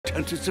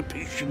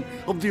anticipation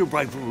of the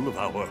arrival of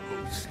our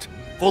host.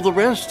 For the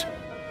rest,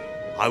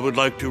 I would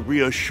like to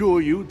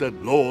reassure you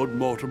that Lord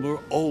Mortimer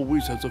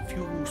always has a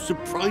few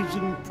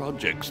surprising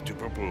projects to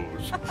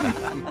propose.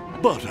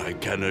 But I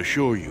can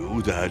assure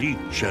you that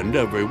each and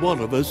every one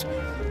of us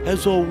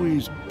has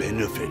always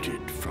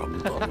benefited from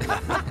them.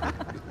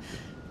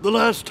 The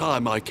last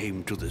time I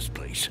came to this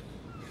place,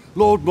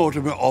 Lord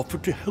Mortimer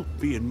offered to help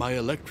me in my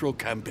electoral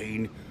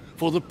campaign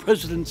for the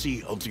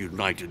presidency of the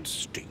United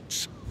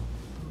States.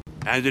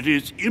 And it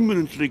is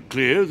imminently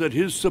clear that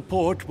his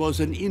support was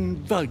an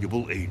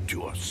invaluable aid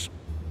to us.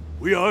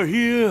 We are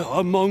here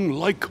among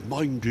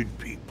like-minded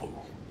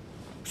people.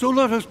 So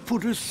let us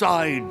put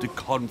aside the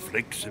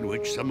conflicts in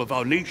which some of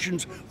our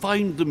nations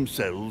find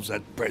themselves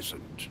at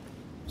present.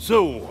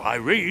 So I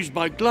raise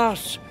my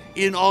glass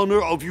in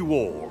honor of you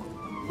all,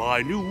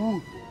 my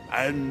new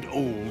and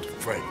old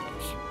friends.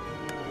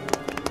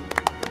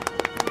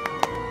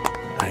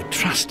 I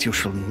trust you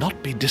shall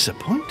not be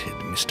disappointed,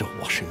 Mr.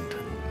 Washington.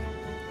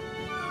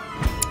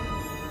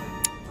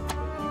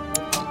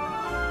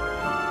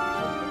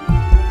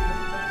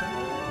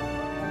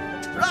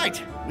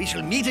 Right, we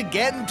shall meet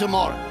again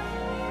tomorrow.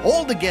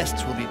 All the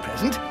guests will be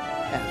present,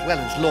 as well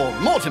as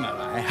Lord Mortimer,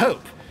 I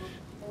hope.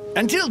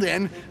 Until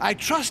then, I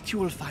trust you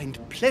will find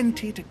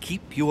plenty to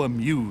keep you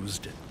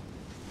amused.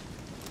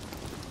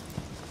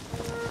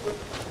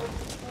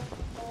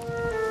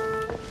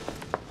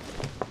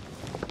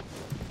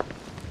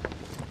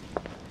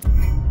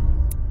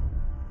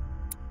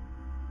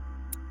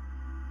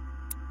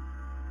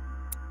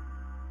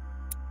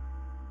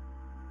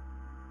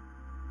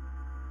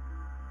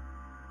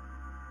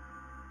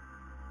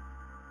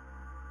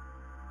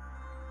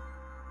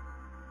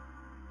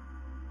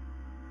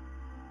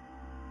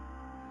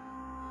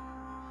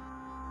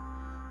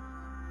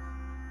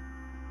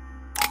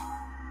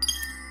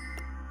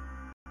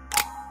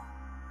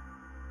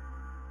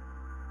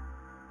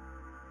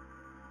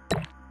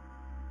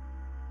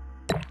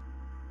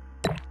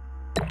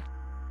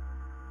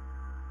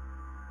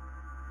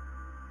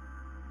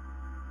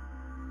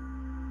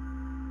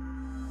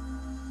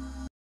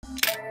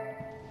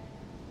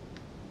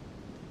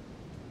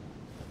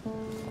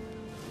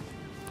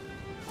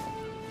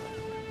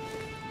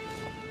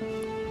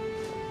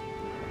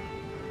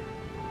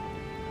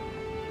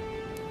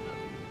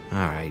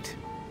 Alright,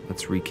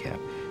 let's recap.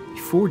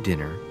 Before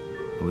dinner,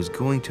 I was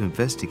going to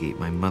investigate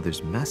my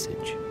mother's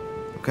message.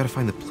 I've got to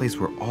find the place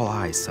where all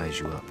eyes size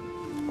you up.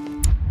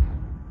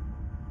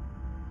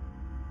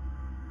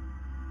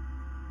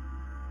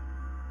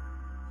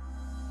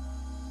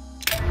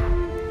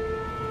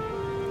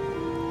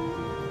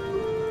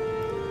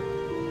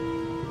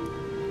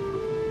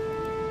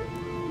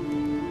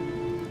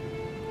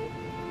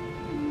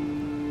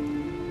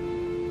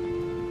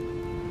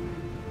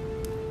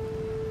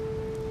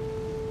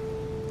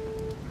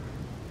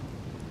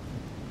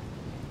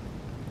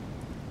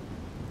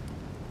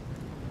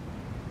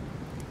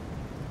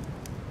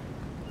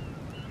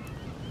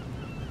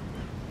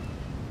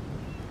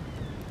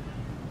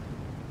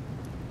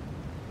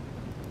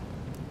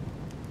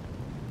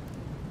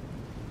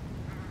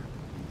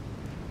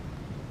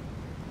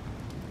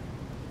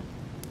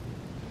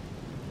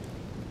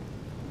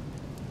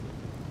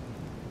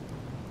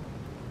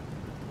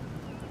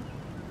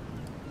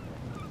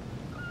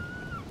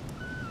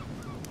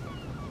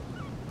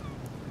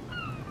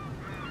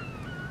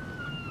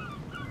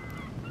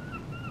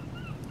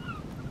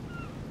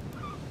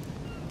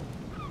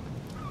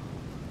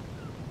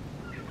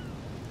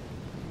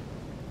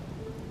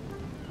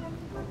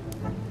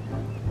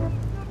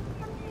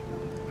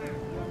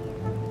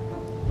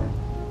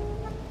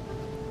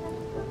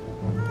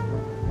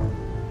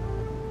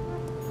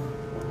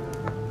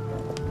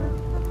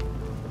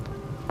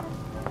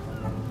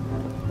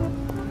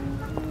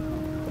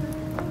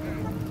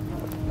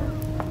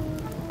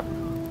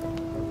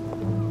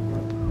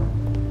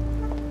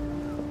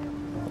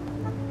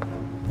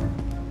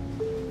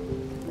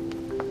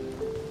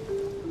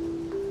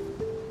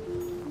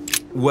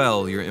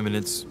 Well, Your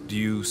Eminence, do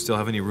you still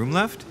have any room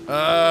left?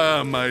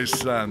 Ah, my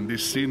son, the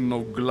sin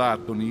of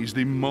gluttony is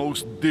the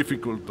most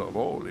difficult of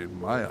all in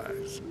my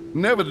eyes.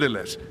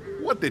 Nevertheless,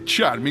 what a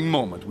charming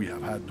moment we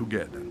have had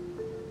together.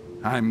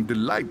 I'm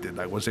delighted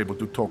I was able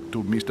to talk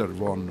to Mr.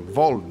 von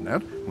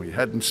Wollner. We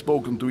hadn't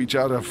spoken to each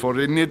other for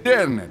an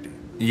eternity.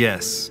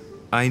 Yes.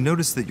 I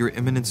noticed that Your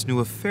Eminence knew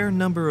a fair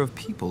number of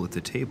people at the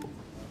table.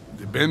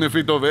 The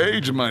benefit of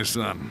age, my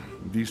son.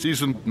 This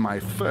isn't my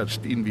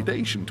first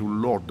invitation to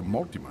Lord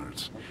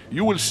Mortimer's.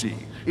 You will see,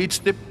 it's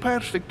the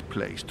perfect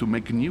place to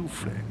make new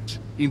friends.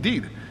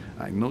 Indeed,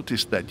 I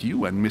noticed that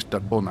you and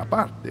Mr.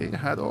 Bonaparte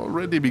had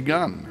already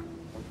begun.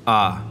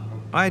 Ah,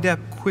 I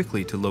adapt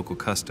quickly to local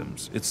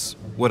customs. It's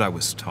what I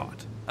was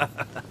taught.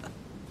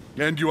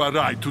 And you are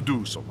right to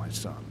do so, my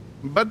son.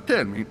 But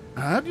tell me,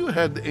 have you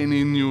had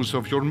any news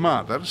of your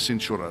mother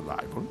since your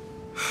arrival?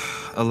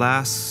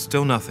 Alas,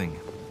 still nothing,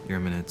 Your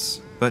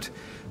Eminence. But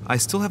I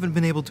still haven't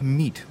been able to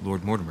meet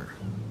Lord Mortimer.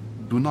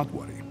 Do not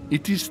worry.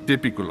 It is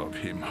typical of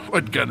him.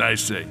 What can I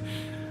say?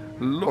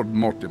 Lord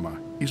Mortimer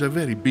is a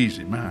very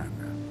busy man.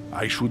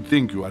 I should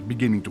think you are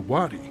beginning to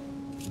worry.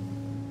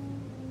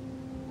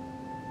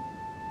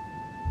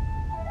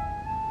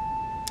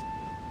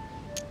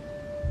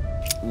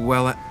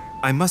 Well,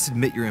 I must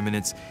admit, Your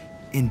Eminence,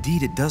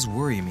 indeed it does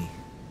worry me.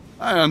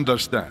 I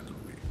understand,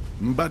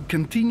 Louis. But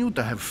continue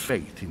to have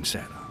faith in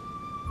Sarah.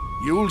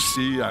 You'll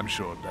see, I'm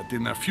sure, that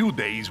in a few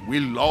days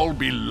we'll all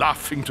be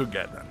laughing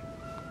together.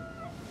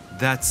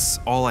 That's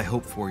all I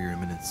hope for, Your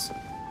Eminence.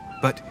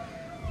 But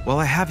while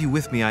I have you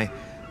with me, I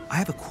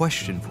have a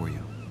question for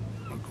you.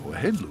 Well, go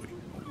ahead, Louis.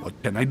 What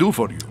can I do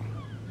for you?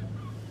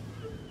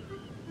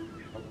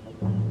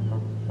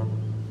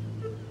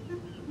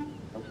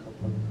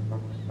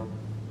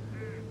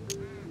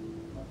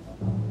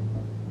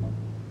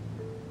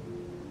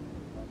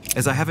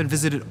 As I haven't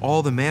visited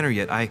all the manor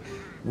yet, I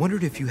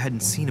wondered if you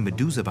hadn't seen a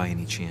Medusa by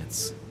any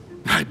chance.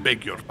 I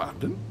beg your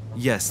pardon?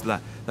 Yes, la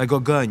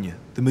Gorgogne,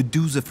 the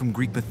Medusa from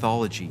Greek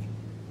mythology.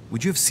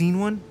 Would you have seen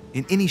one?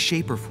 In any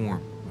shape or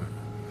form?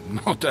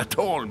 Not at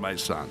all, my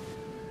son.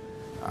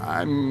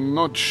 I'm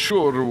not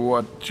sure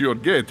what you're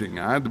getting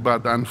at,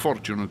 but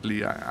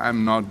unfortunately,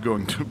 I'm not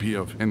going to be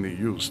of any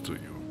use to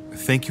you.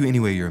 Thank you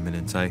anyway, Your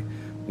Eminence. I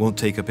won't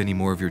take up any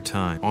more of your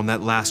time. On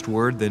that last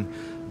word, then,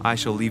 I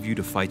shall leave you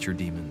to fight your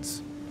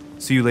demons.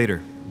 See you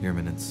later, Your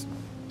Eminence.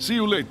 See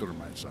you later,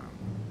 my son.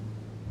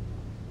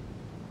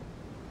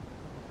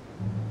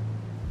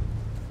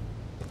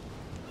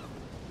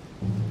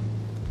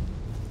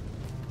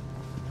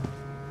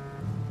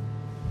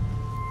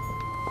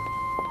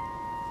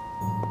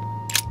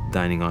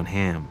 Dining on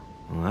ham.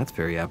 Well, that's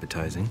very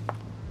appetizing.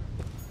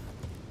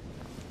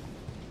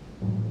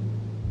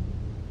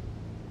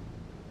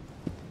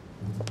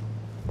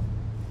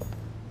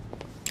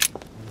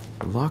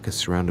 The lock is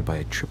surrounded by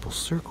a triple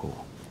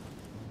circle.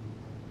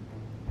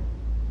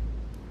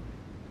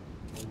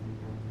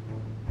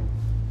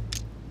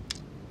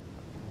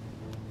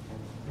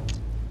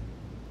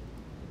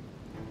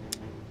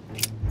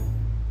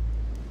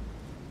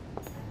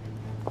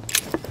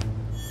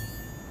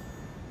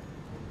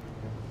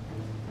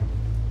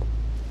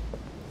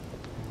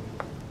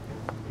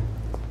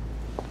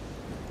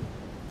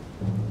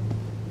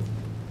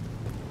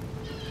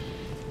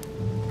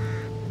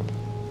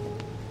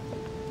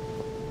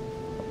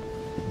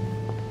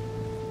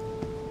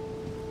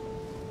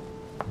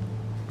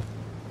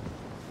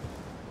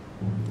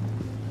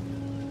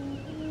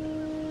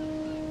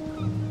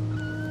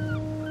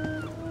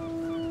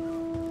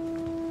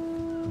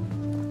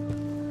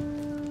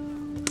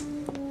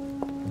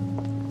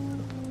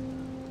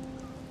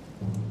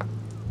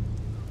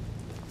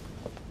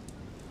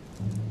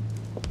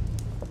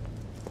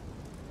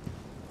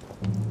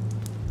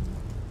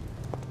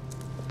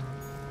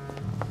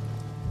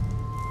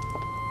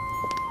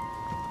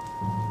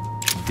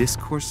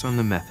 Discourse on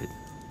the Method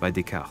by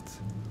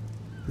Descartes.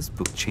 This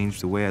book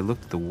changed the way I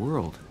looked at the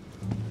world.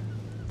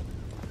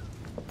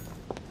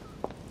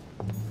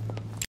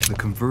 The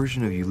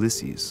Conversion of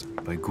Ulysses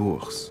by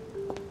Gours.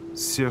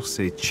 Circe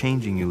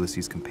changing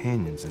Ulysses'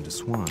 companions into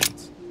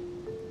swans.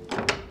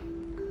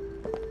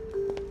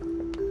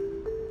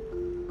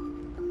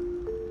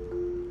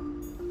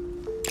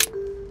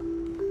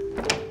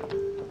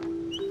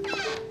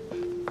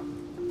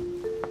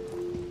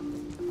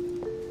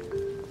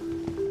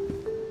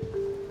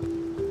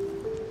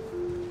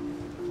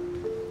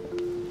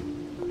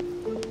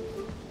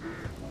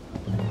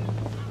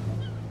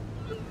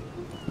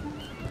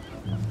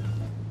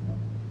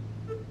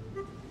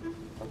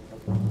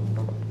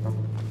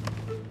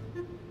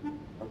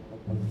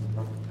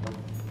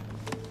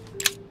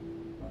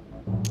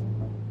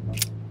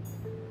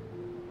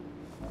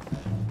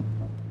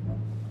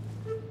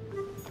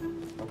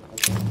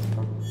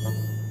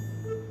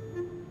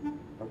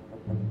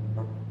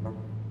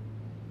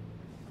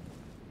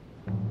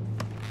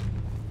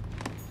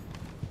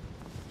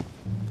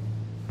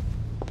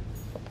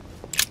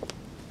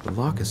 The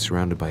lock is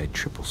surrounded by a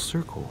triple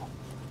circle.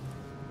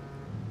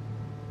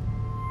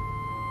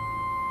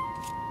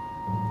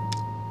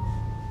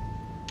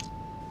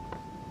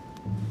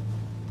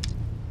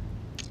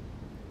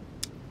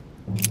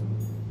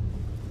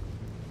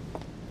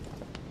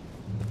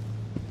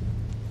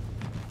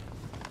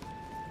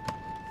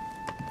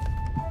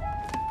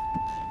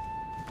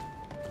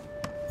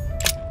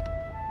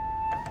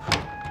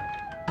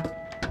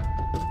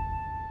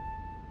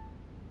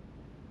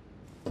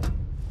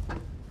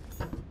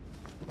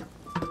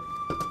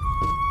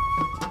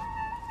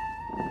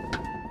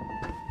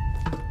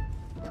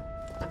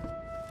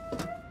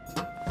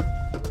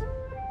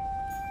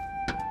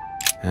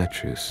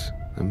 Atrus,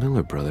 the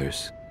Miller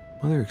brothers.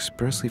 Mother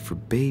expressly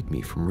forbade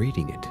me from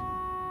reading it.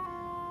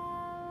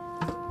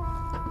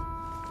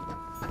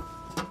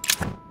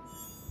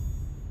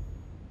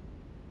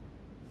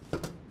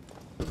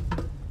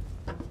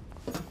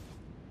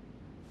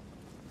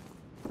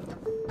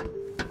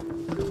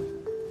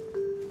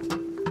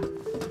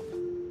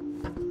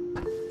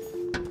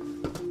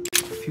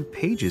 A few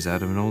pages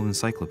out of an old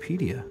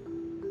encyclopedia.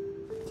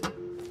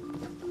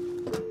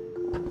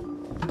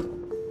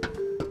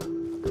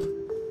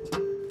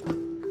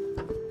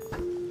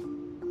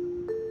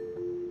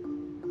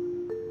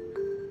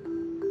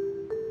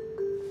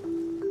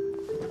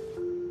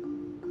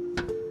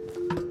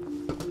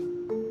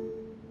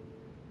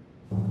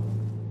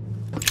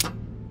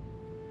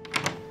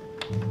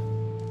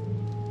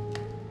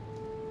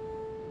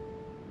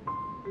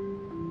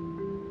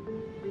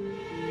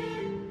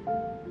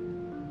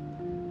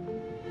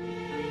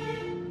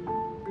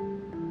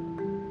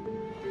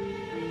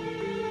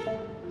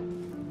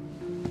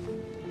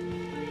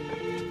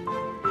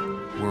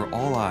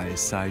 I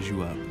size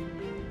you up.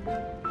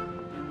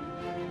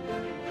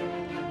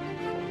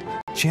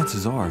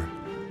 Chances are,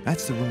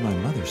 that's the room my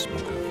mother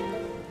spoke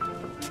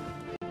of.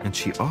 And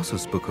she also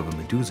spoke of a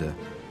Medusa.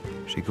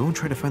 Should I go and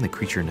try to find the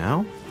creature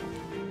now?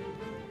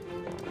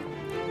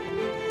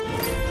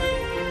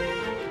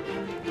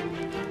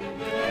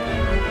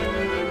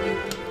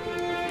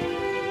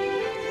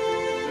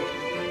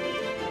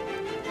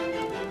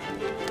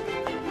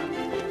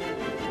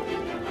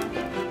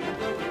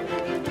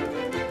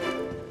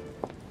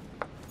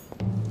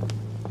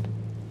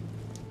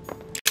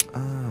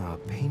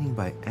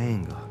 By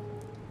Ingres.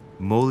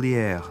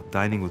 Molière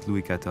dining with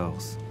Louis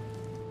XIV.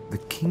 The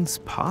king's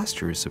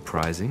posture is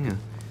surprising.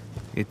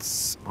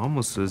 It's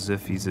almost as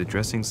if he's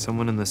addressing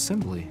someone in the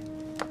assembly.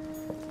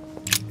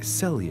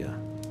 Celia.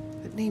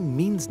 That name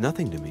means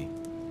nothing to me.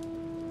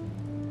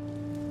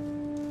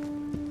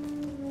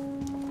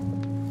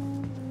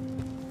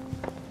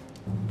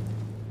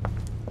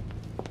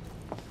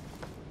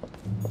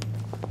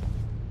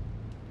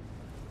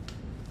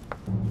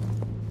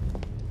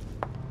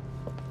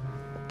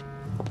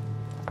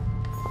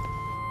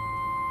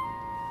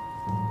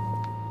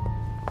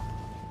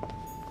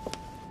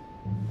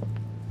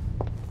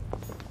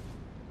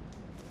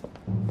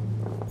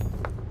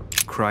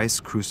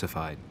 Christ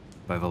Crucified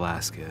by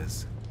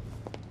Velázquez.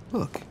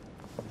 Look,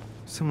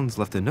 someone's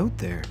left a note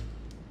there.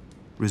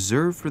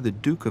 Reserved for the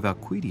Duke of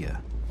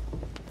Alcudia.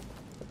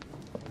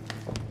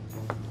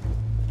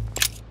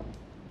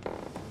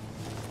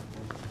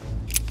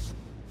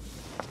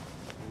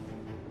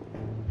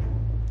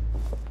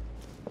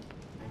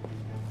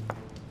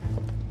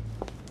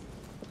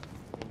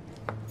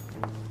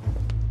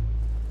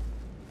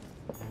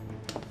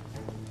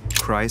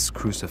 Christ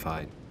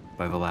Crucified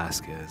by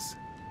Velázquez.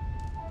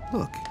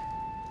 Look,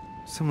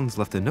 someone's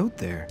left a note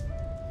there.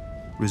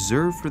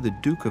 Reserved for the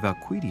Duke of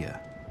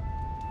Alcudia.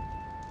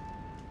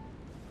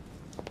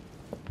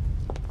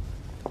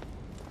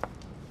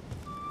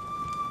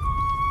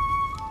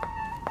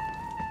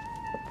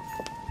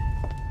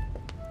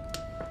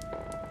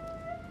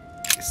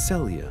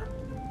 Celia.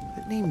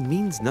 That name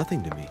means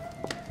nothing to me.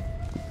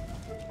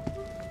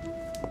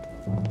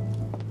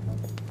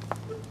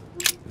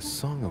 The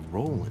Song of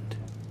Roland.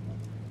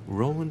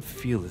 Roland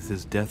feeleth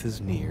his death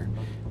is near.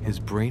 His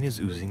brain is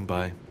oozing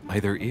by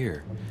either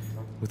ear.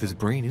 With his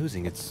brain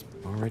oozing, it's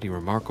already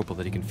remarkable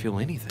that he can feel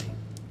anything.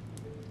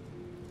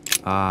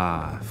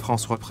 Ah,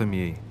 François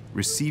Ier,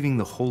 Receiving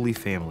the Holy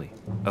Family,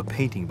 a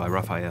painting by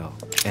Raphael.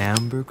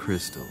 Amber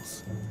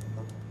crystals.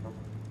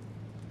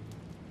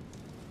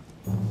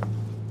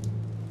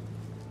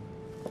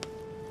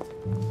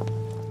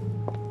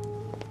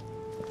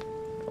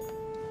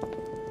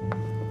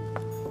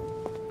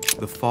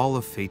 The Fall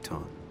of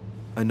Phaeton,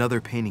 another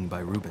painting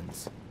by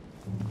Rubens.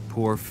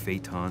 Poor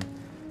Phaeton,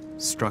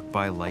 struck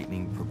by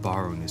lightning for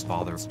borrowing his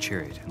father's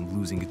chariot and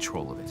losing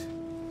control of it.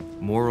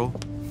 Moral,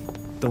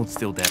 don't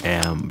steal that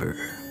amber.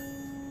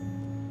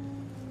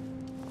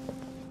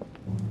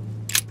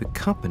 The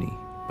Company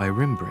by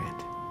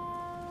Rembrandt.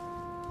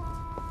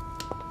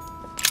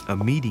 A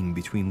meeting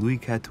between Louis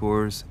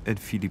XIV and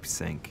Philippe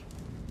V.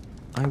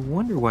 I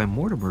wonder why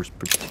Mortimer's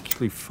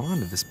particularly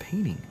fond of this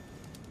painting.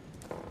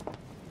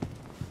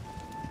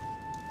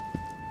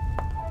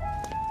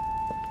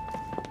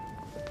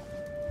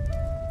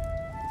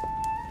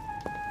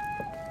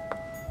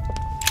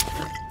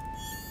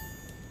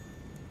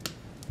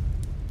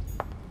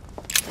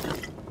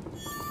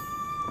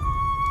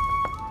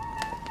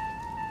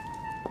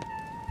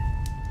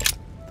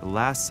 The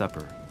Last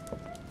Supper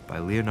by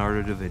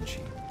Leonardo da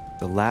Vinci.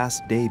 The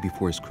last day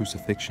before his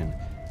crucifixion,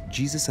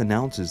 Jesus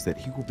announces that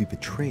he will be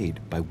betrayed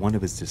by one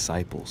of his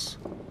disciples.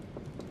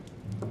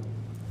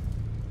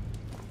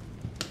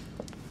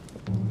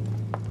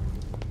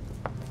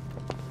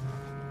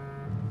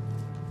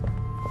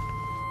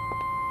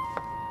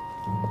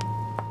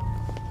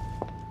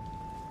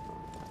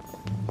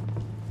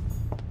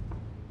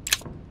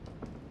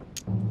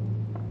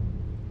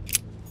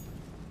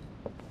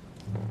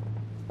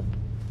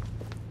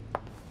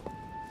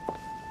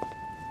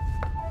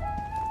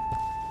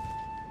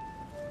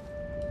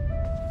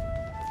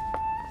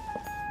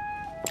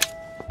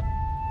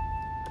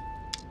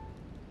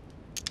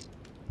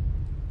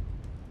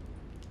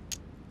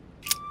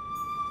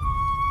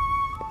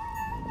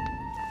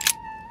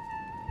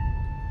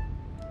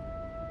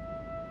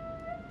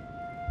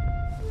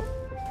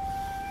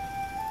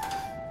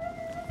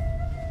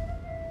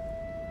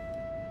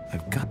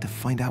 I've got to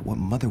find out what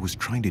Mother was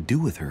trying to do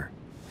with her.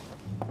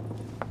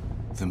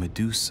 The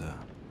Medusa.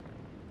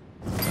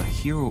 A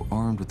hero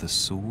armed with a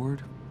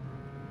sword?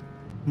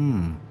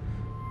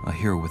 A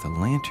hero with a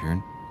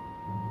lantern.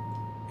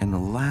 And the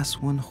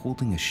last one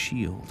holding a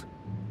shield.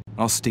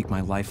 I'll stake my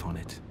life on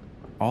it.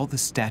 All the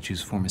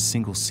statues form a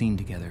single scene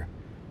together.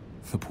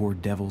 The poor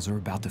devils are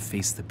about to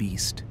face the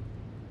beast.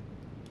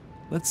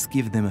 Let's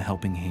give them a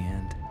helping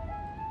hand.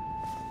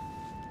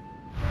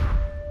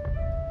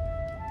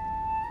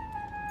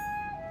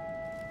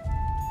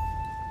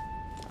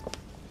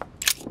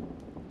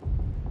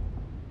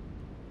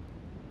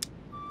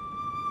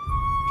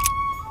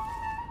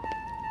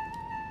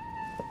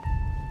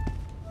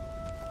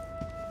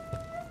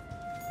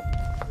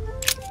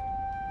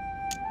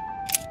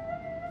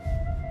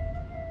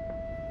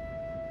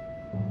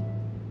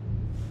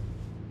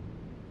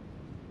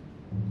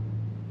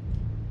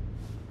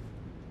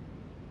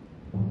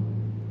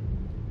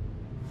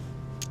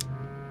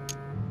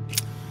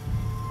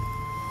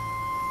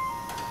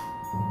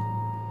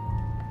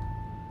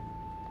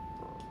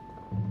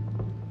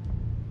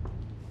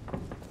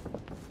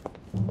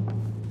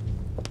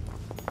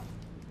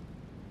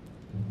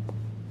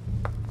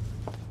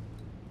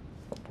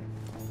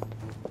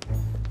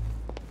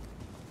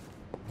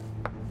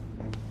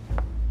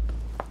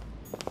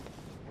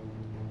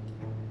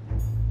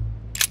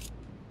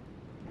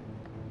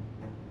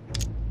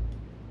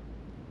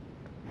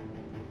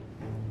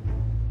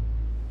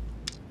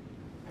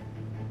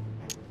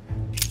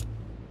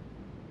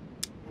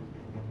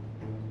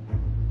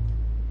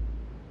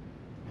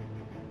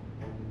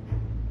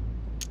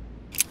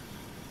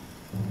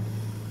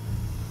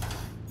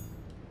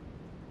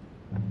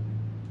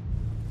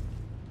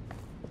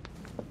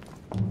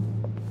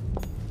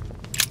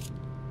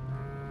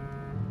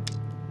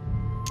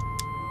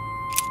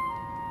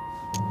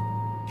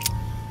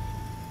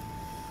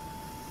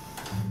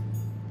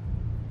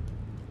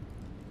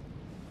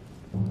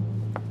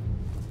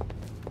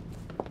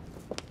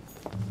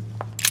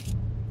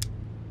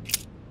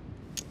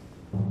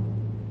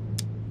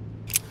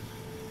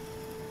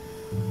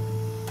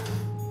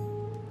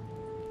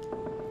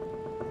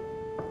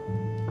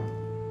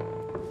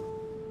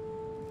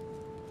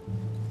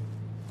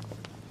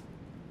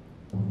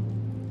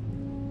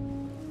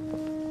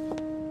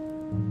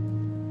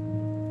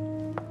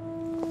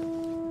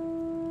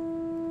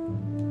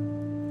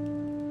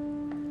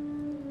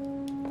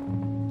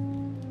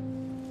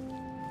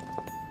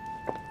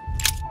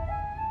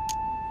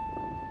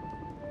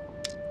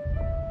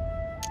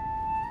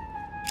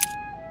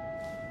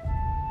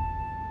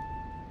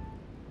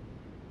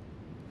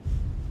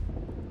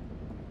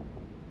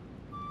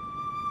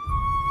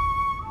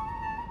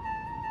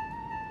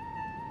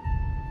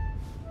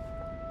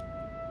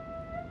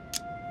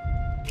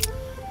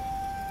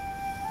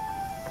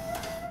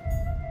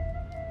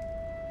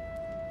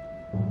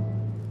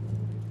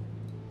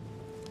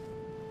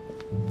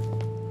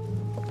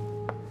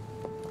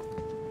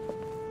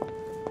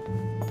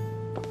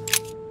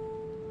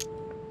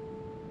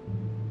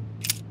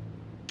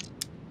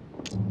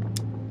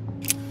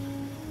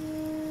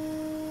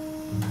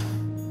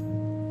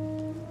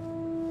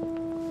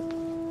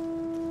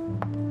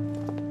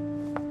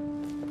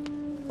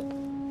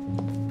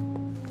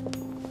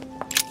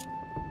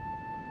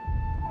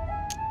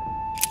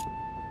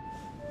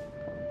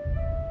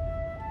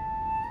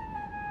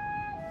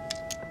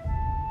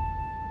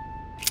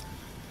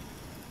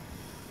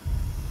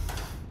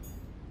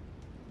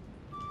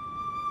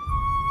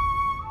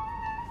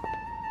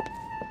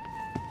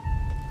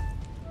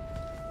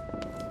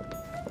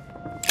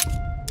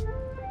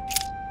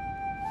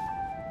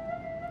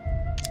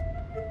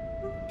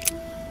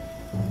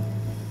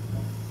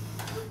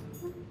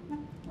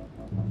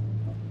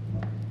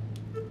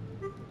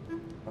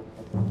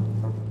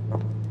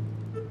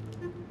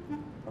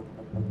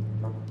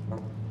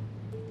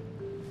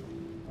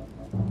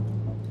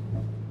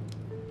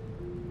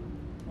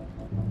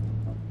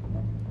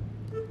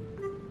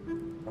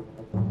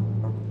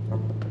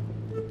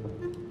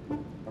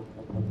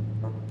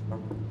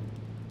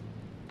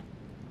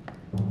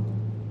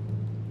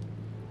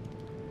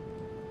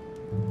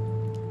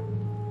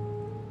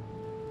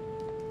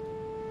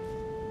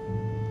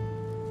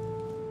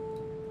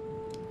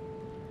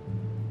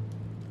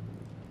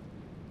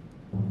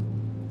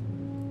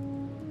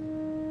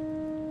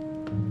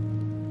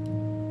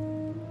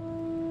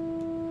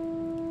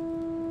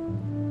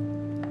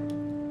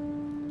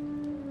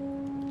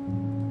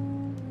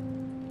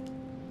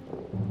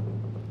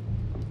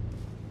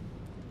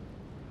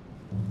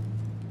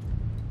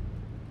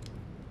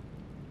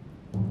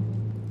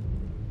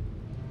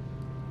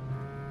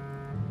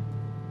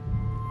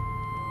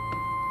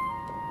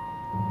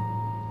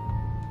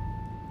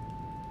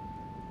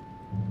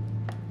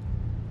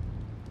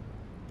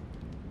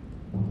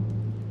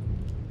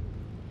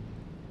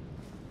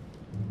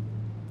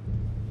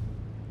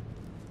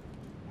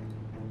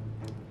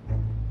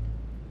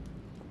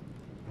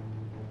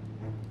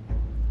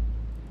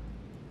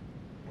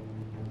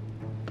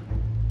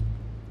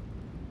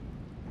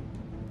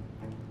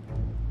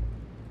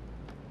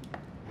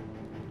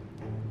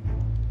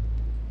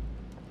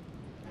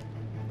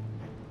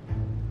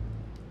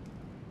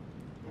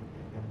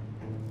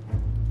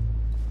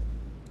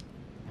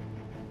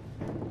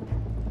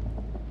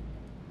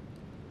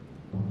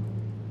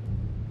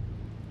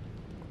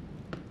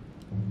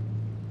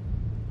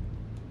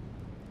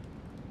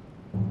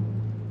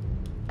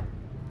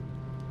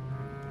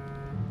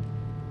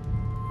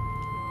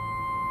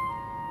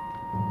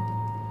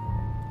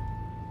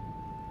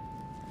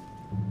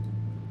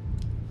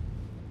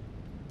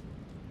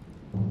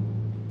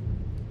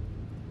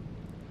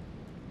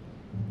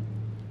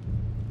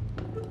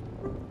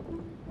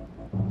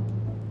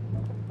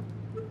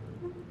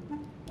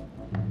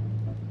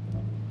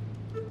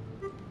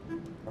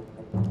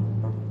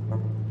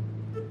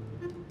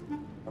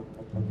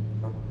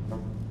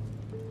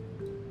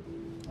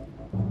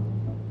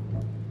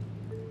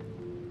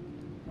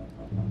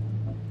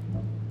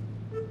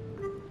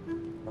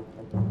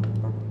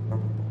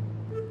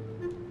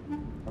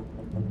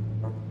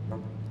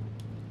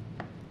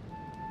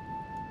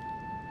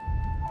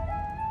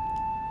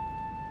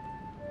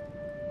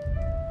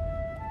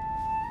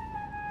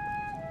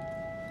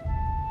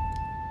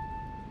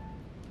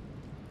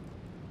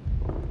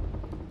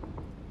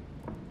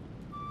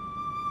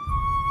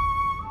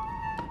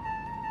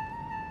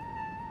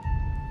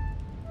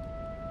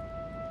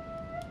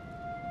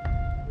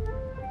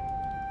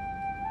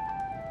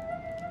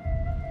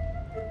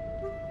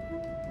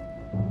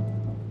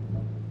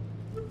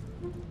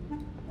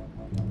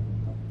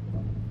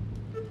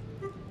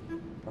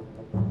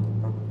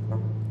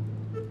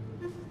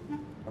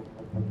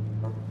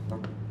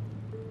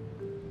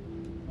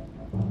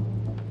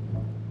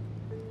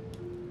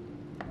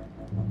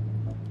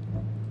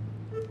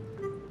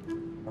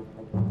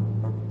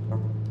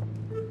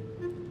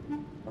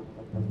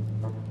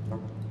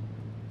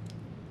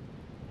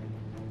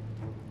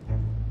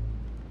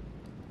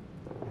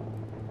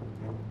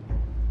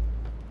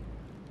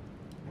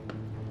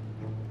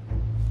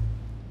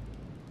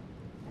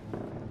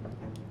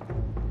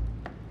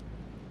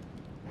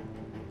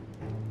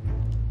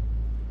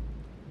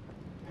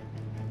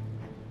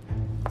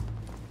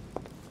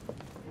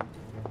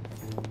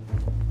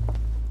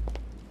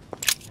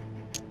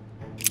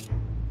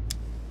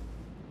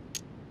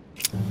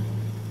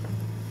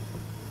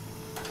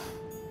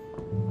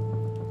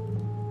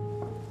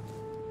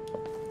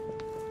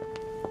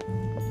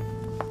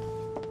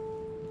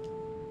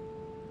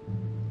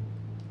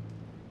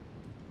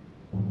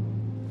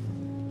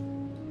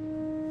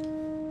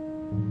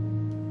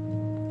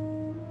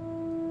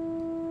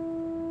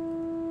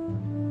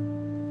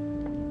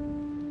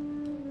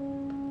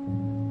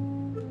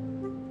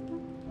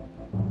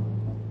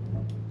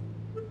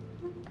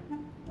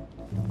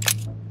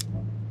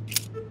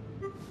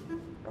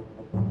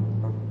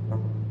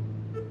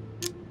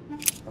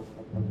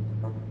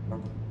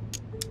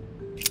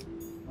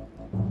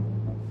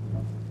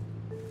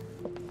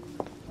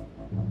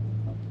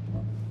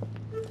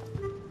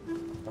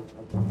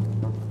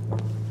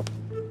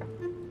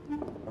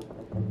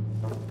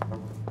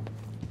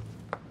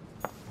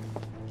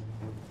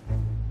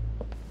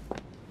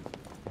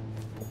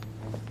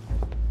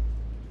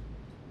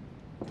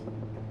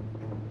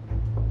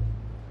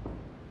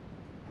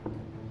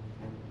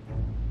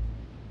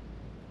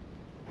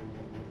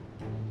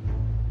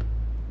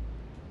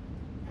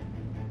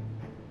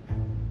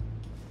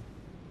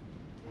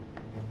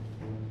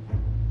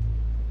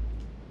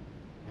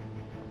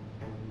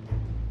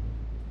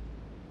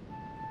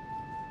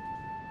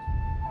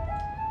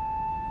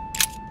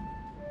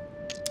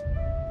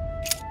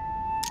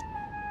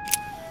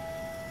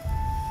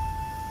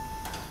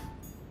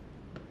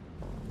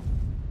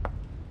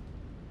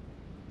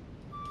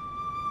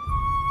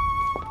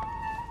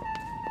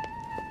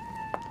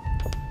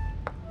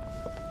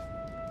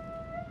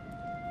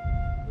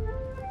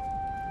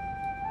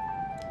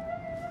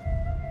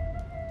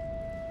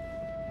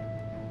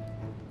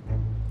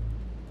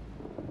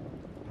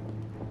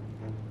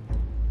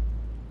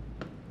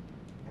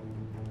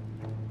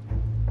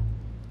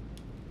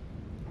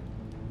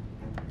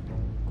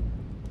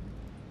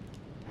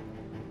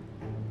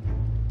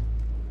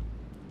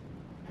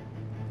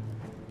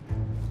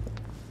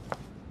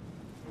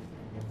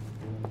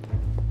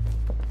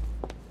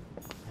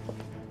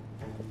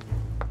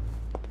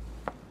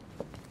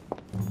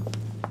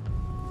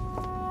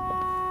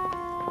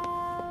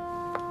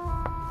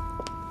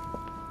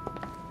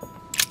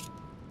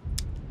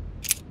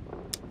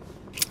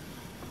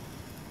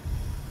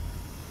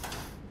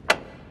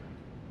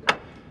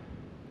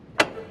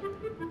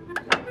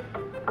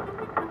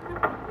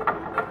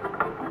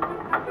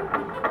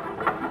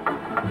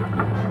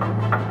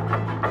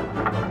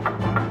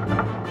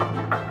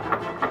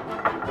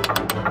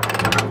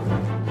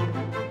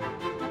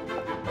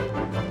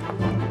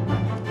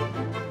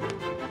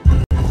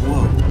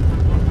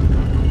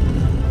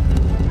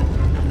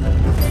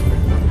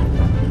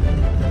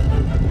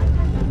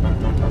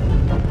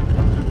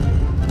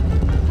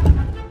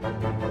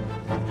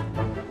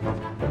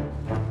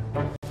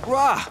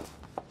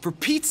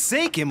 Pete's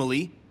sake,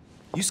 Emily!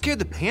 You scared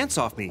the pants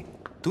off me.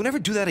 Don't ever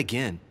do that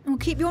again. Well,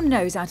 keep your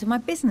nose out of my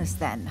business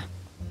then.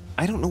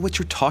 I don't know what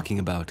you're talking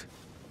about.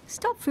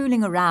 Stop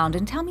fooling around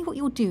and tell me what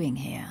you're doing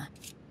here.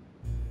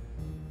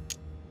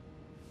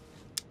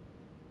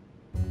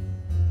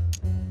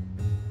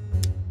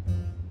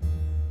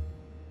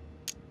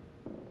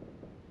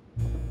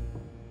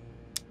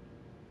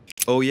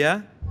 Oh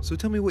yeah? So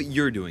tell me what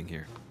you're doing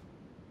here.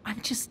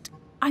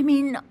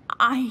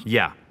 I...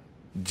 Yeah,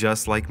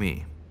 just like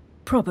me.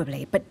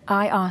 Probably, but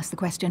I asked the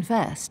question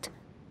first.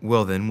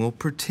 Well then, we'll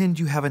pretend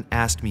you haven't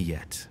asked me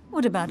yet.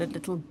 What about a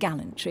little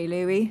gallantry,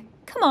 Louis?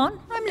 Come on,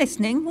 I'm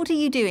listening. What are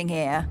you doing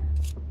here?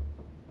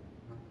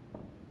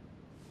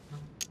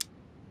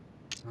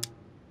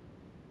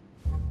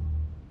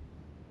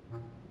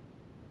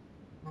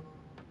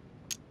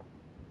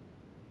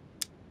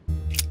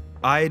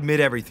 I admit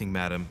everything,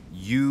 madam.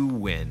 You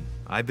win.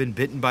 I've been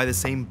bitten by the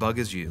same bug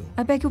as you.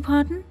 I beg your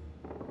pardon?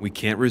 We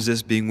can't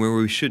resist being where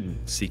we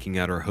shouldn't, seeking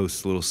out our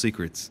host's little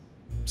secrets.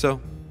 So,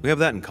 we have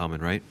that in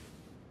common, right?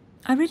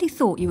 I really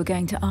thought you were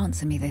going to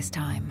answer me this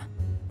time.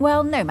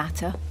 Well, no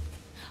matter.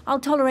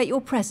 I'll tolerate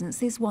your presence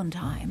this one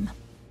time.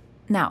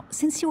 Now,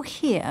 since you're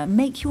here,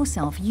 make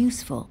yourself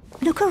useful.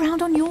 Look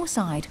around on your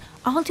side.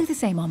 I'll do the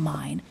same on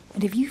mine.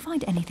 And if you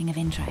find anything of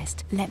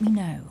interest, let me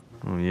know.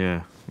 Oh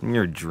yeah, in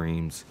your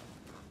dreams.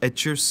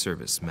 At your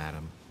service,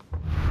 madam.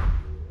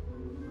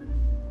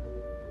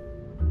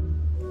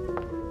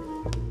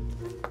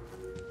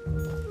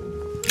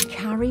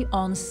 Carry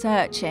on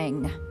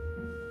searching.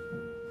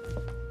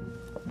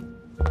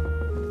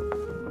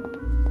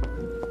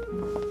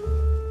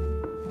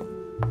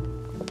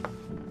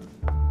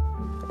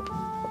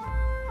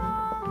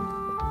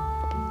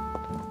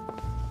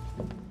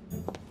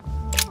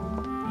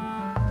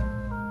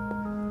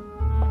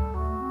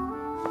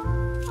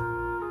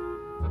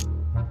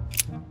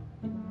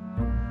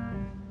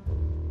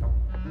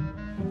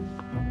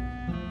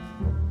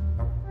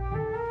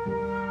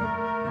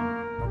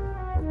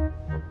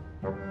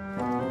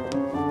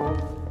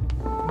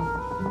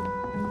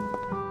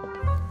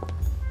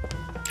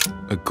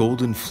 A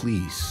golden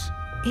fleece.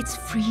 It's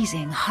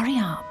freezing. Hurry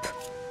up.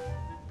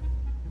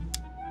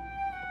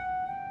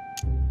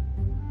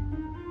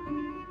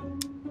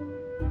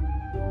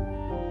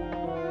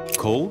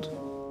 Cold?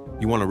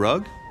 You want a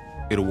rug?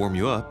 It'll warm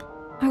you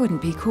up. I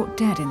wouldn't be caught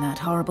dead in that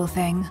horrible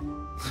thing.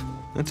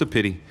 That's a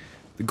pity.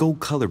 The gold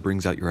color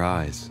brings out your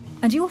eyes.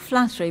 And your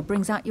flattery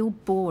brings out your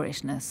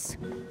boorishness.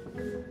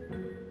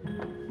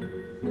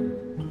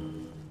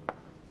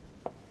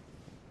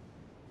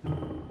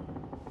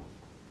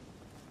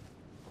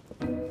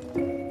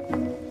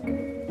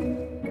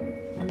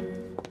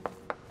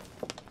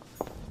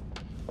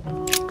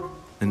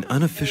 An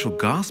unofficial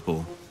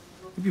gospel?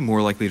 You'd be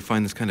more likely to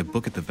find this kind of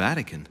book at the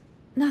Vatican.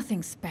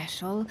 Nothing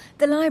special.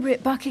 The library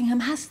at Buckingham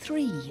has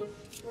 3.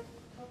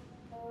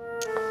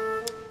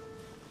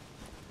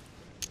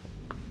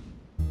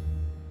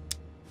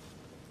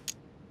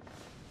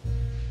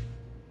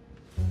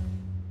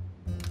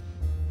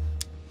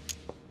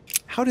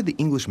 How did the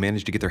English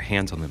manage to get their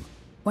hands on them?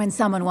 When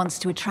someone wants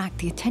to attract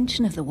the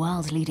attention of the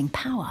world's leading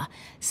power,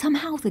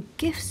 somehow the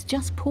gifts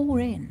just pour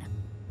in.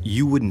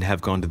 You wouldn't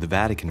have gone to the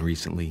Vatican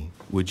recently,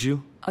 would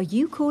you? Are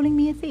you calling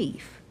me a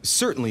thief?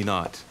 Certainly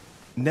not.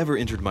 Never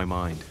entered my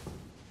mind.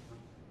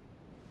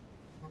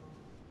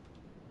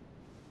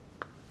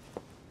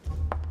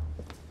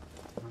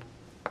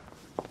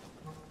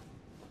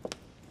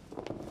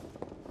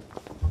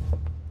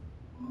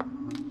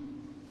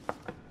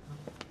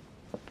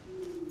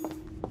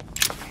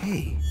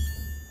 Hey,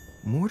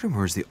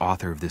 Mortimer's the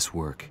author of this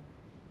work.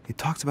 It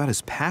talks about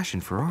his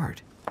passion for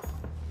art.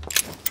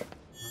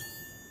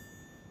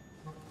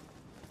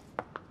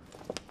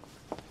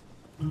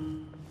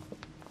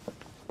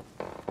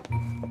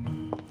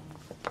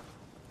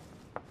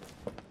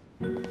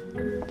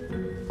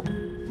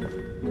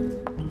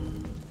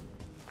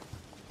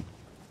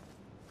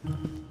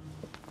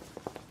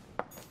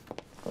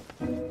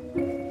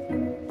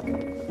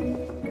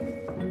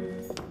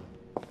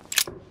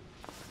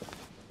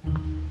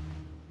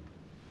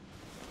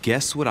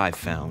 Guess what I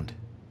found?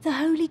 The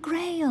Holy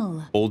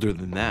Grail. Older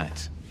than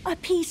that. A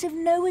piece of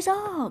Noah's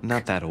Ark.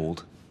 Not that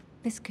old.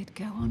 This could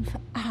go on for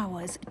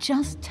hours.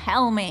 Just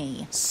tell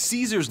me.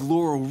 Caesar's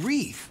laurel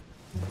wreath.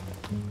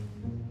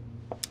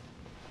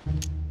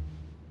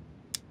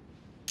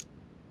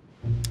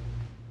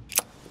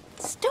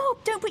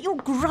 Stop! Don't put your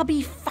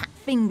grubby fat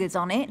fingers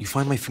on it. You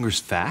find my fingers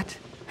fat?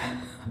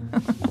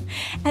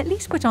 At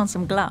least put on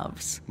some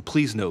gloves.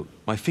 Please note,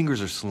 my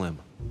fingers are slim.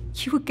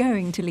 You were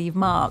going to leave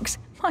marks.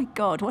 My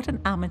God, what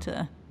an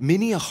amateur.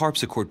 Many a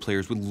harpsichord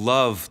players would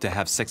love to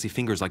have sexy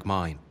fingers like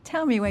mine.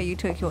 Tell me where you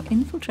took your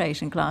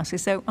infiltration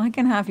classes so I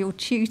can have your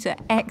tutor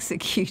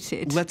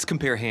executed. Let's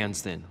compare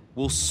hands then.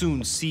 We'll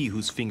soon see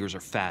whose fingers are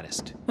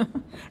fattest.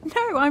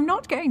 No, I'm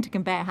not going to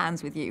compare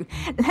hands with you.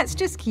 Let's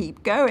just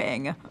keep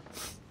going.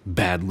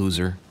 Bad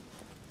loser.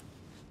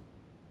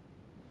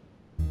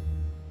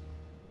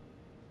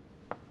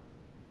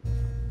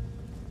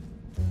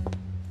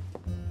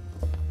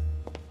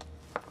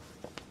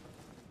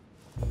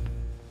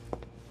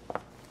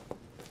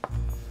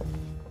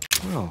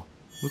 Oh,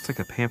 looks like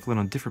a pamphlet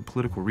on different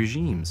political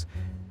regimes,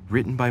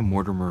 written by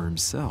Mortimer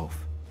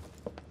himself.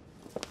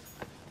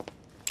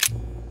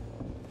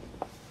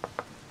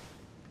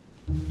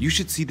 You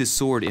should see this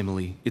sword,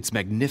 Emily. It's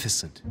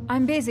magnificent.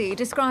 I'm busy.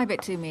 Describe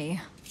it to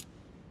me.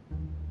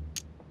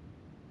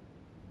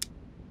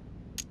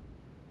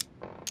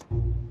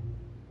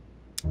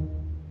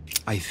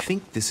 I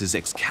think this is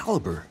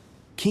Excalibur,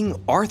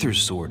 King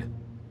Arthur's sword.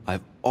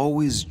 I've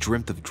always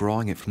dreamt of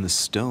drawing it from the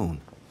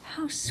stone.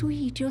 How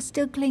sweet, you're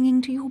still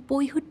clinging to your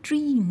boyhood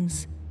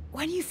dreams.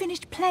 When you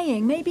finished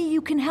playing, maybe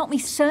you can help me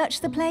search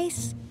the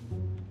place?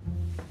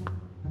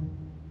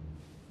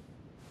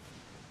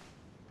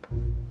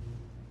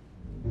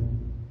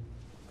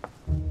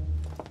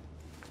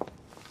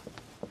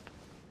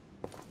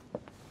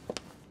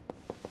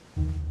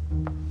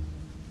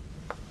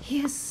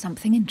 Here's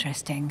something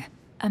interesting.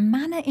 A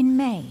manor in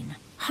Maine,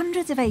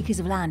 hundreds of acres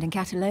of land in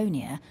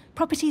Catalonia,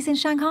 properties in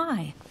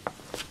Shanghai.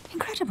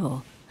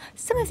 Incredible.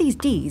 Some of these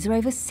deeds are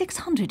over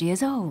 600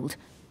 years old,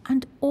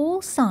 and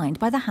all signed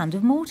by the hand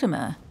of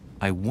Mortimer.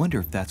 I wonder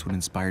if that's what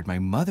inspired my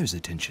mother's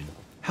attention.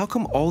 How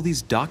come all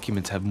these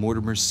documents have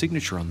Mortimer's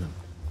signature on them?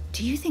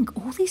 Do you think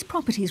all these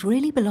properties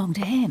really belong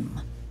to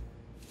him?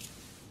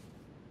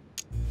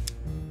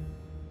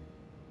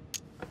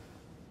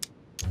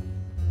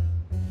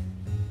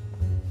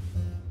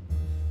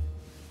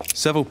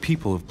 Several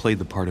people have played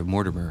the part of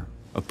Mortimer,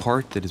 a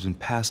part that has been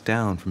passed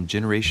down from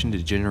generation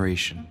to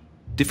generation.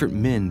 Different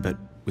men, but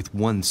with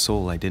one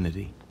sole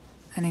identity.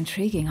 An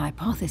intriguing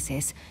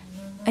hypothesis,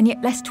 and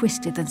yet less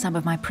twisted than some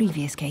of my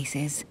previous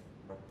cases.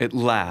 At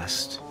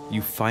last,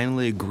 you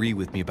finally agree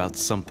with me about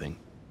something.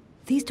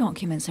 These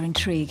documents are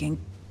intriguing,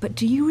 but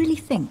do you really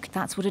think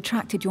that's what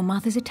attracted your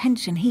mother's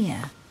attention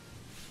here?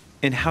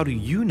 And how do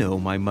you know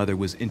my mother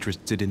was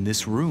interested in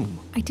this room?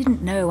 I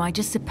didn't know, I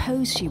just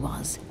supposed she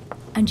was.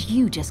 And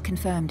you just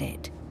confirmed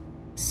it.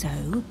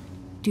 So,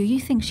 do you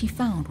think she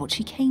found what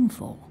she came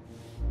for?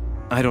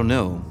 I don't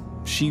know.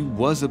 She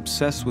was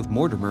obsessed with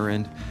Mortimer,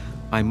 and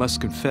I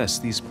must confess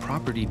these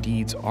property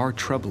deeds are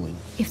troubling.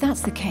 If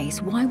that's the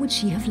case, why would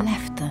she have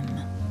left them?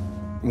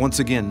 Once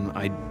again,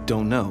 I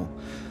don't know.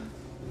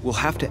 We'll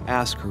have to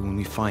ask her when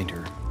we find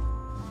her.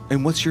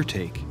 And what's your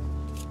take?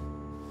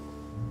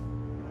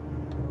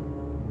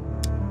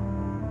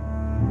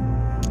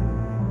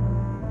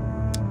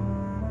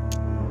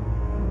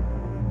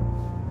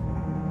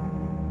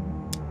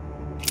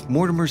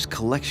 Mortimer's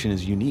collection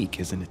is unique,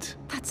 isn't it?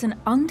 That's an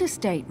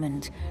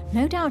understatement.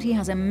 No doubt he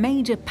has a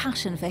major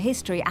passion for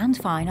history and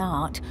fine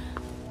art,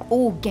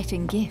 or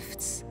getting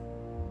gifts.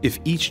 If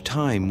each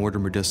time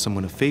Mortimer does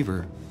someone a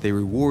favor, they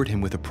reward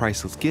him with a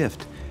priceless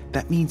gift,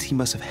 that means he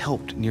must have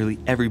helped nearly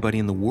everybody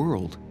in the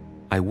world.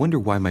 I wonder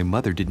why my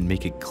mother didn't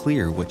make it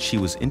clear what she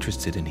was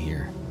interested in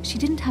here. She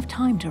didn't have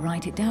time to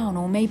write it down,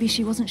 or maybe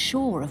she wasn't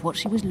sure of what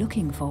she was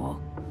looking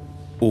for.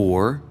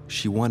 Or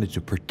she wanted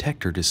to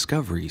protect her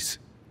discoveries.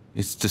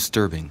 It's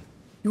disturbing.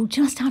 You'll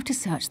just have to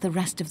search the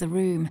rest of the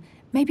room.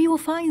 Maybe you'll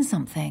find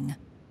something.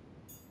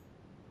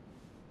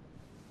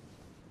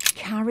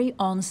 Carry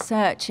on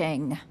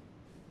searching.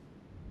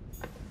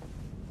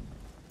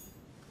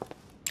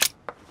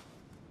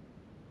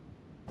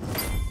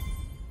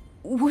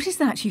 What is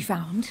that you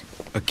found?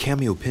 A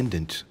cameo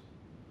pendant.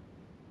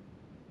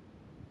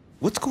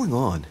 What's going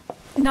on?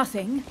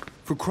 Nothing.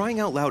 For crying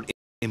out loud,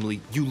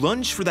 Emily, you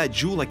lunged for that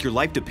jewel like your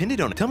life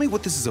depended on it. Tell me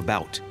what this is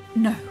about.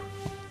 No.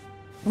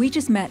 We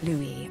just met,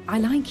 Louis. I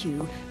like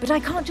you, but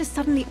I can't just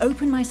suddenly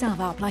open myself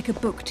up like a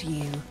book to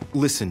you.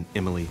 Listen,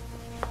 Emily.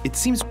 It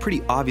seems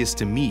pretty obvious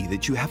to me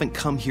that you haven't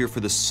come here for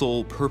the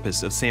sole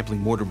purpose of sampling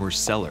Mortimer's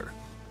cellar.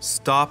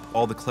 Stop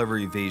all the clever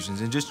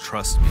evasions and just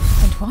trust me.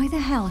 And why the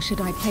hell should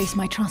I place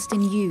my trust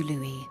in you,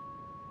 Louis?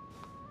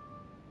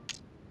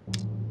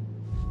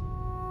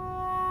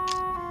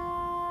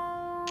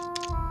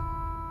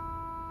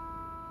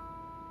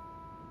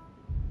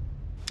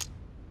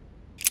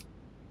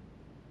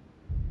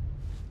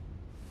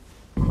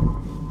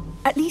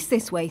 At least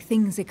this way,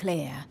 things are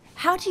clear.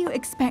 How do you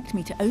expect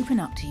me to open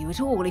up to you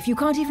at all if you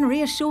can't even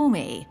reassure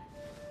me?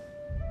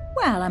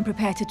 Well, I'm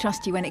prepared to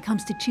trust you when it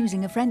comes to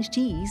choosing a French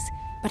cheese,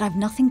 but I've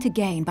nothing to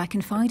gain by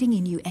confiding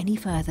in you any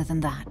further than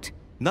that.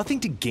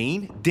 Nothing to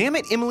gain? Damn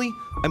it, Emily!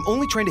 I'm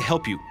only trying to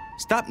help you.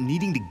 Stop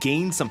needing to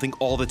gain something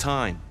all the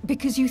time.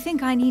 Because you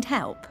think I need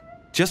help?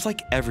 Just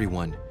like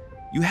everyone.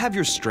 You have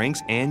your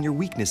strengths and your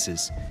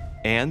weaknesses,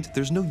 and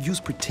there's no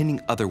use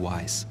pretending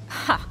otherwise.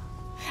 Ha!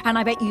 And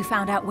I bet you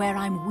found out where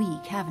I'm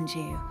weak, haven't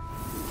you?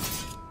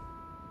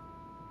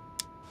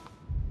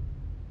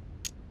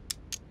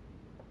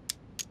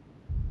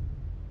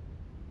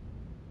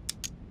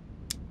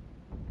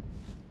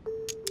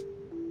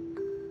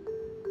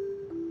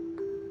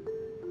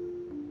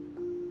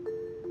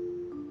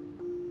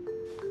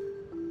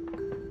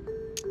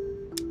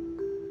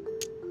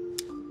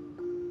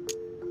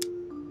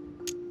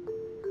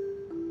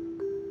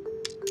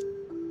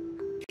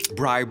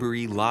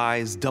 Bribery,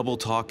 lies, double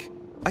talk.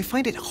 I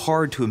find it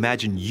hard to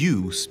imagine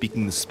you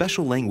speaking the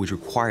special language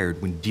required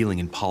when dealing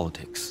in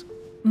politics.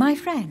 My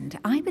friend,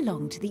 I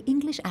belong to the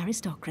English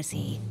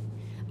aristocracy.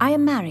 I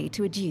am married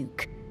to a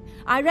duke.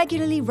 I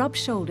regularly rub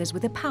shoulders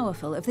with the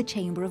powerful of the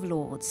Chamber of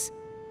Lords.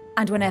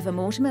 And whenever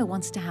Mortimer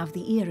wants to have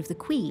the ear of the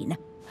Queen,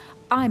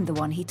 I'm the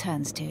one he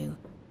turns to.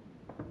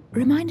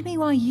 Remind me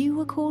why you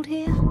were called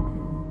here?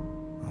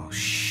 Oh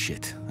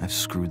shit, I've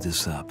screwed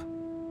this up.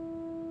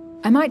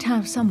 I might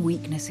have some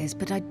weaknesses,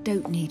 but I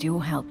don't need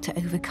your help to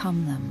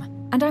overcome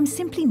them. And I'm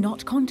simply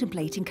not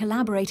contemplating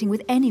collaborating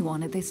with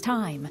anyone at this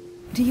time.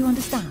 Do you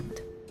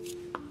understand?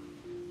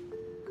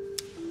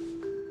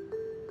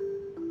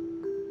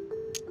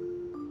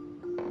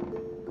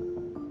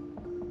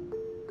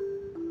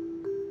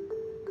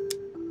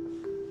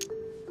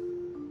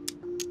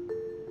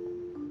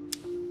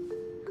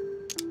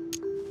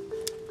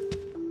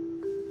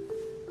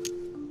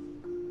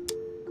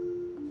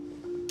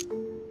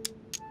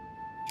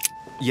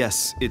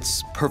 Yes,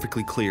 it's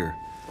perfectly clear.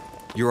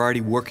 You're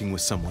already working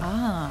with someone.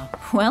 Ah,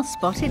 well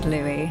spotted,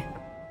 Louis.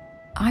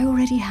 I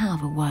already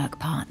have a work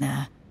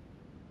partner.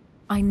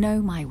 I know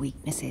my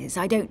weaknesses.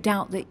 I don't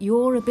doubt that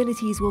your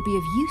abilities will be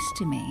of use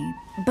to me,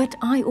 but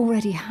I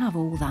already have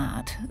all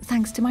that,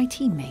 thanks to my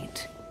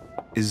teammate.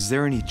 Is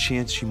there any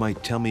chance you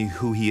might tell me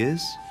who he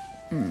is?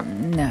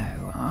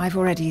 No, I've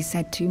already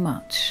said too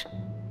much.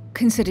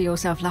 Consider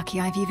yourself lucky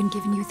I've even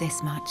given you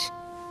this much.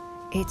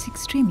 It's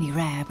extremely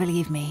rare,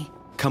 believe me.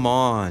 Come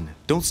on,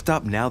 don't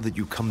stop now that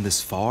you've come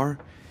this far.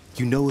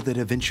 You know that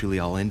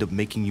eventually I'll end up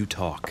making you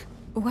talk.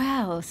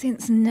 Well,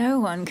 since no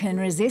one can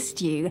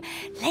resist you,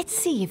 let's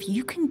see if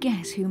you can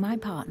guess who my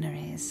partner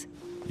is.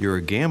 You're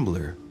a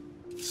gambler.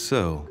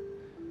 So,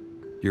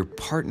 your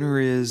partner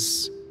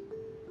is...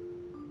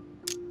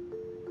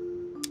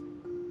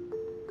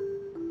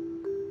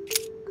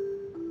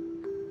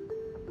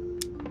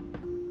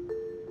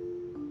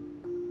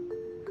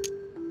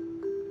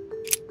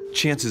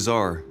 Chances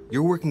are,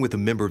 you're working with a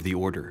member of the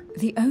Order.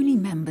 The only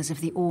members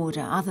of the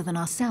Order other than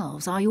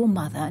ourselves are your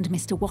mother and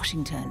Mr.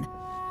 Washington.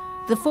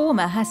 The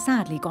former has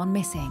sadly gone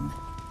missing.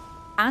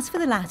 As for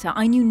the latter,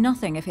 I knew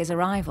nothing of his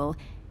arrival.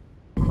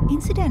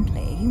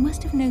 Incidentally, you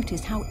must have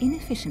noticed how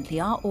inefficiently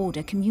our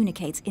Order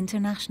communicates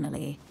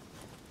internationally.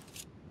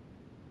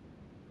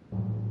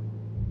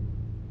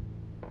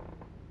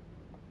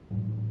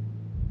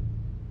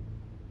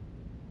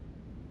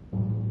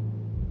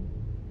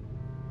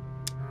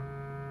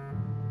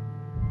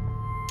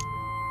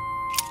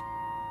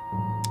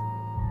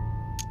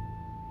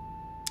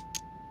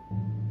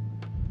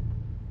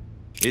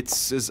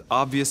 It's as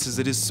obvious as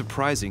it is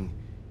surprising.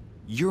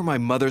 You're my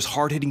mother's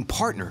hard-hitting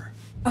partner.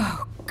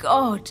 Oh,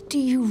 God, do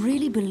you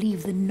really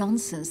believe the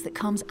nonsense that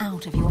comes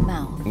out of your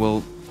mouth?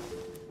 Well,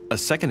 a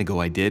second ago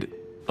I did.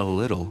 A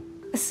little.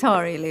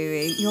 Sorry,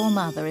 Louis, your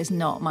mother is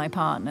not my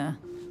partner.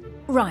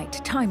 Right,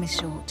 time is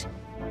short.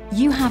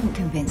 You haven't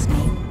convinced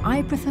me.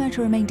 I prefer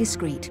to remain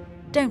discreet.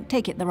 Don't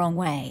take it the wrong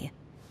way.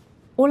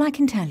 All I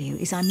can tell you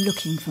is I'm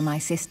looking for my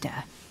sister.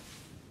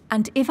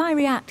 And if I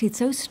reacted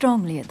so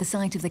strongly at the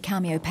sight of the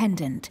cameo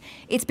pendant,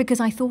 it's because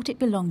I thought it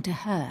belonged to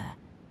her.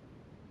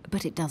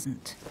 But it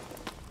doesn't.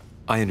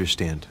 I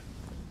understand.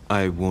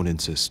 I won't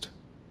insist.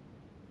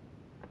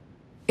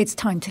 It's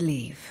time to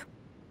leave.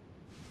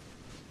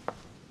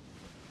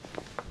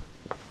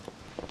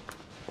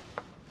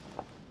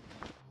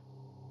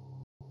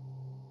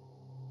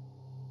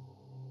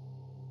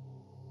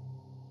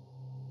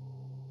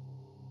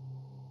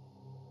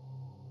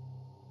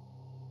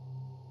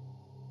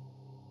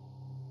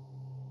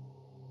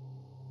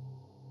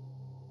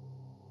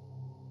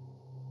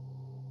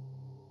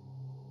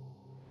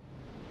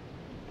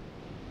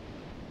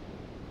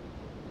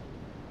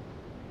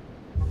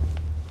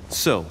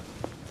 So,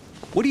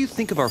 what do you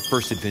think of our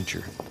first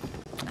adventure?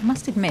 I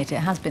must admit, it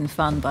has been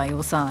fun by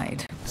your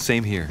side.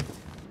 Same here.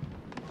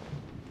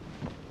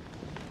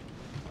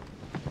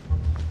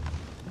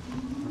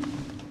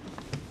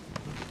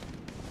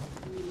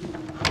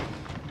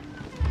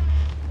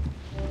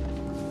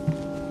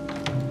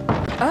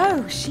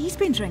 Oh, she's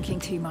been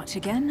drinking too much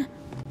again.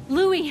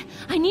 Louis,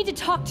 I need to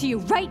talk to you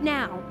right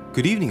now.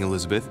 Good evening,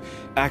 Elizabeth.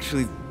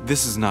 Actually,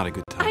 this is not a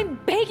good time. I'm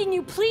begging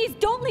you, please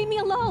don't leave me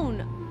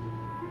alone.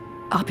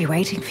 I'll be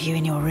waiting for you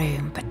in your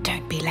room, but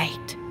don't be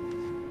late.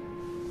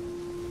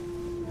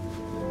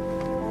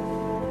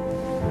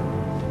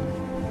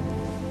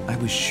 I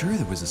was sure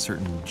there was a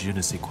certain je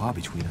ne sais quoi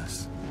between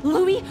us.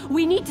 Louis,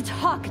 we need to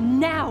talk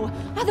now.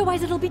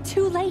 Otherwise, it'll be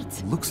too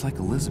late. Looks like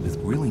Elizabeth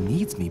really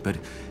needs me, but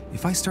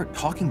if I start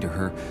talking to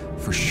her,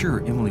 for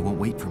sure Emily won't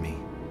wait for me.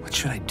 What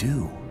should I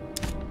do?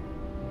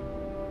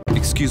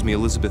 Excuse me,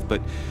 Elizabeth,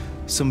 but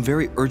some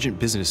very urgent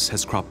business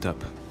has cropped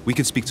up. We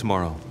can speak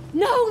tomorrow.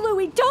 No,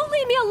 Louis, don't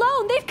leave me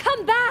alone. They've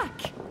come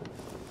back.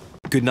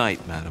 Good night,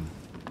 madam.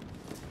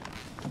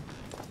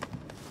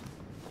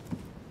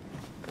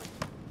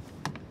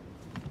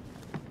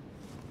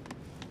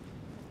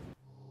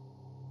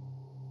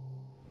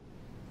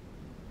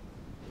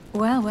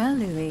 Well, well,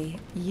 Louis,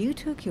 you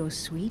took your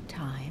sweet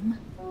time.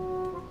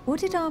 What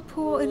did our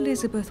poor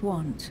Elizabeth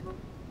want?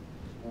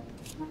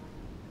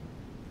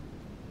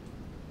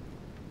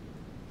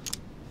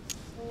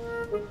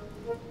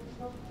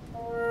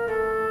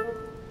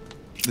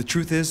 The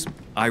truth is,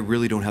 I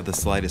really don't have the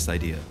slightest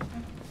idea.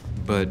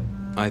 But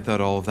I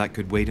thought all of that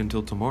could wait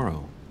until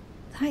tomorrow.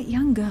 That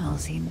young girl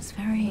seems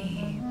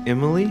very...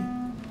 Emily?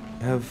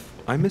 Have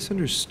I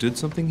misunderstood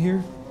something here?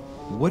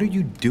 What are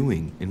you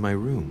doing in my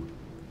room?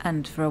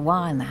 And for a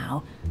while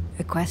now,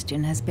 a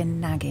question has been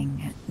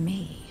nagging at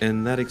me.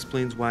 And that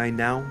explains why I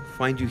now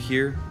find you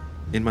here,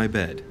 in my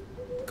bed.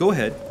 Go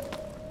ahead.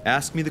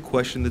 Ask me the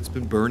question that's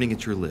been burning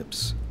at your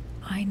lips.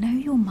 I know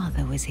your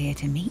mother was here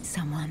to meet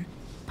someone,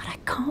 but I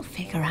can't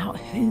figure out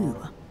who.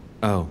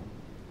 Oh,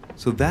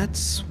 so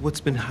that's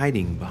what's been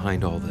hiding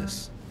behind all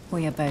this.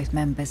 We are both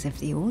members of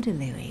the Order,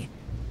 Louis.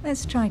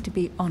 Let's try to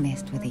be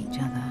honest with each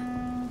other.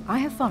 I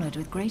have followed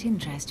with great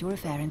interest your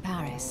affair in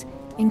Paris,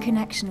 in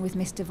connection with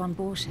Mr. von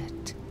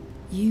Borchardt.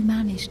 You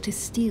managed to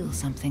steal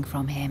something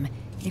from him,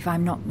 if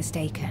I'm not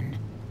mistaken.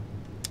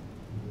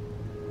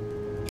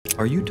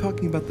 Are you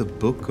talking about the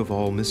Book of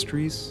All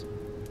Mysteries?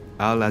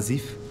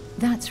 Al-Azif?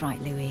 That's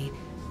right, Louis.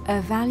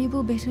 A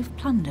valuable bit of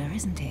plunder,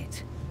 isn't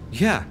it?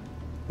 Yeah.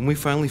 When we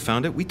finally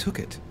found it, we took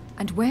it.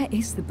 And where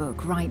is the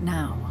book right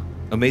now?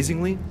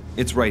 Amazingly,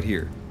 it's right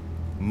here.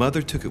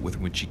 Mother took it with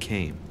her when she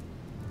came.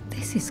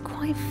 This is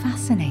quite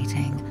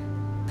fascinating.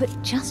 But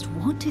just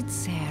what did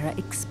Sarah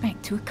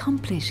expect to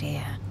accomplish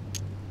here?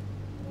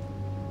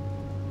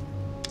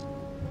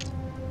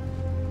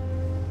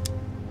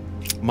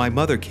 My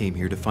mother came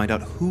here to find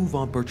out who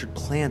von Burchard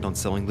planned on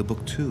selling the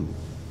book to.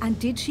 And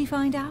did she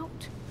find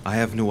out? I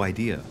have no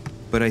idea,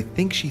 but I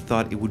think she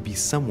thought it would be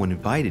someone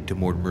invited to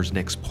Mortimer's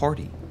next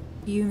party.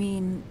 You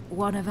mean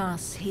one of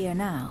us here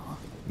now?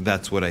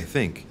 That's what I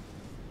think.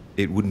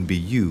 It wouldn't be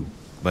you,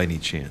 by any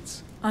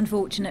chance.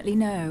 Unfortunately,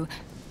 no.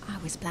 I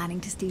was planning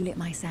to steal it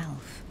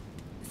myself.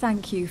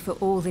 Thank you for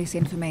all this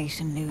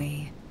information,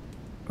 Louis.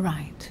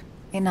 Right,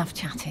 enough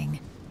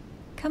chatting.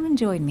 Come and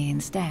join me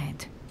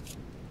instead.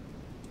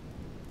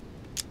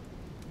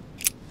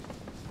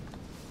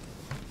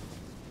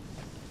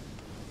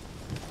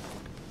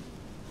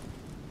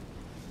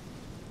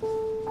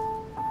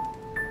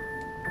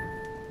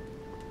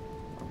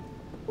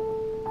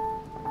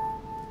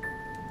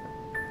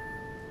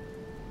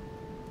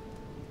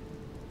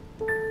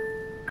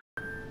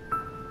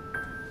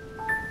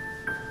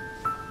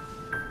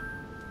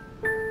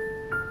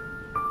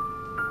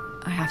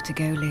 I have to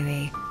go,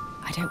 Louis.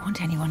 I don't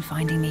want anyone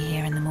finding me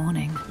here in the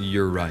morning.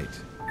 You're right.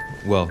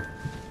 Well,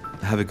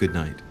 have a good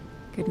night.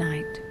 Good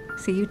night.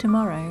 See you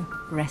tomorrow,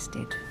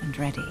 rested and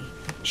ready.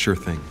 Sure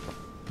thing.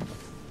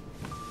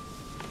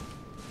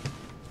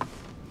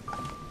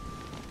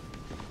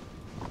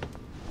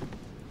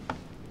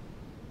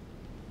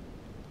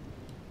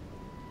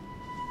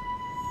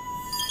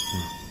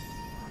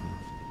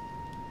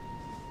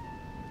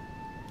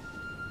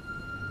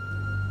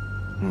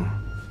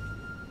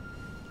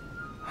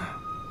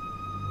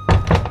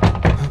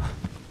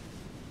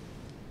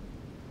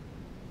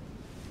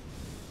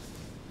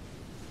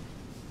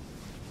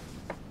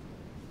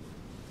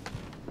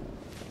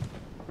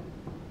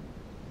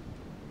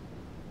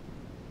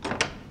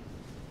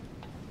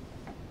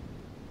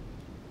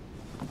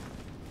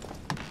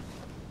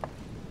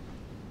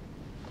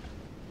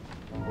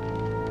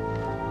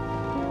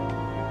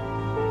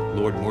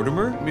 Lord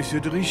Mortimer? Monsieur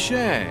de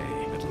Richet,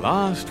 at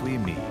last we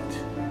meet.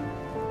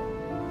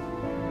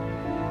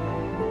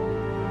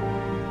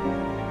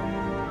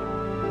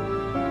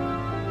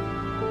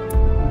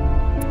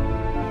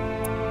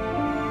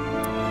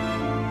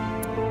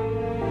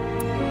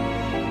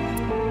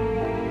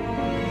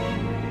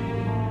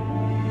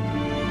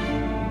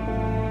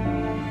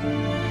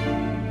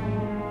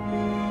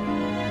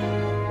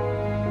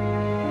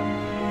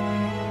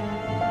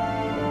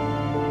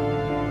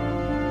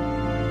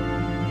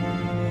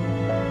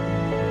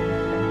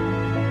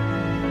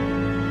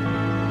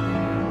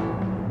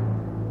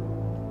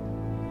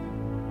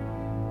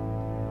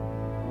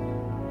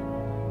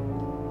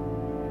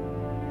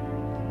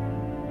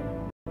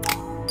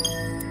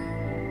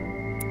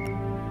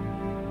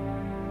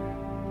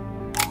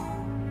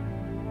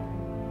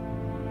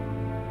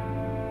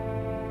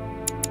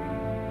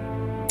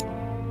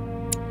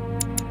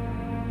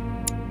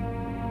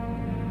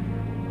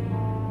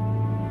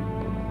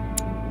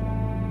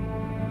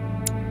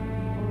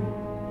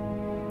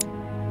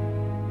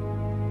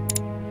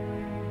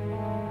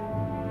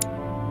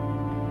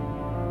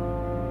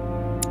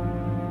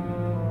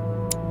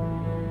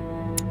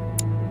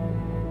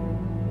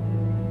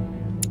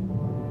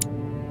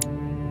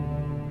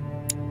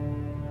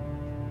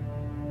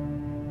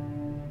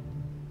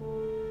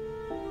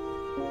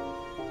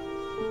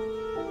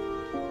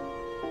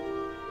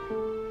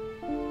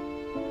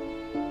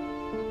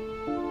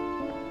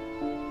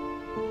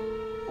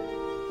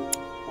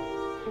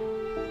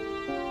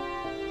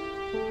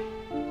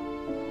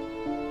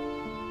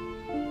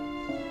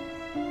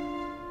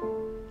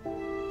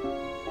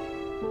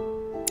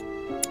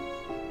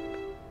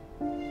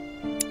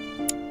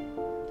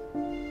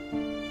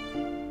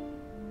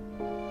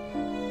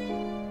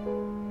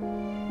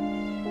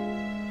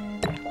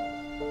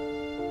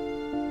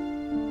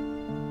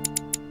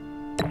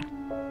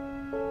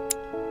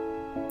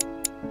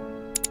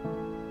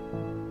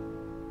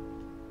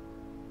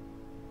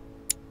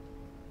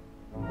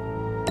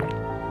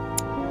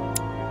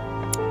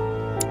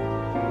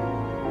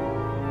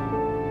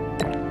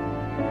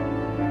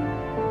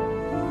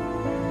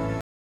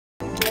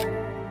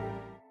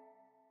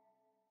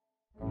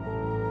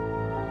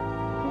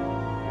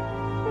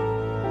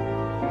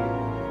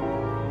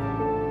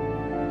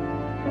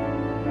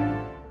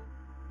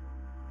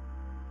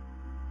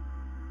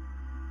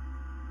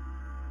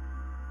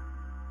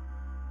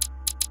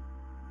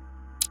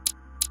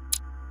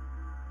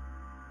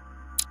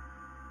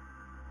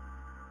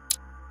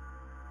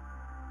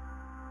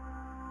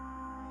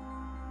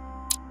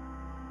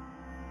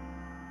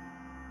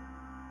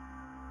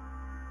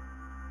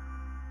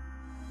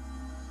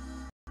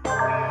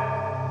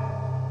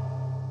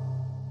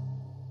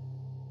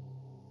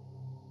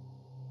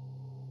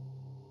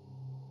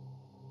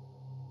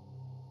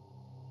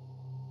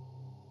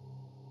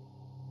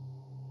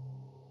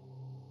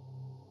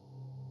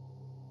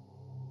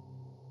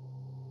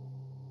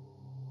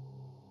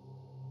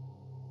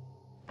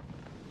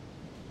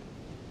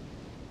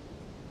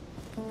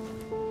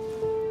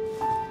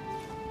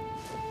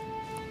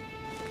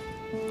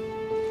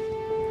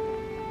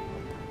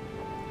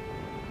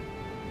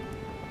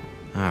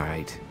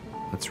 Alright,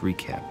 let's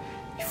recap.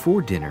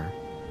 Before dinner,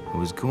 I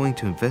was going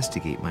to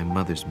investigate my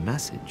mother's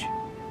message.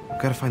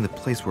 I've got to find the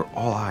place where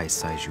all eyes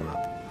size you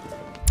up.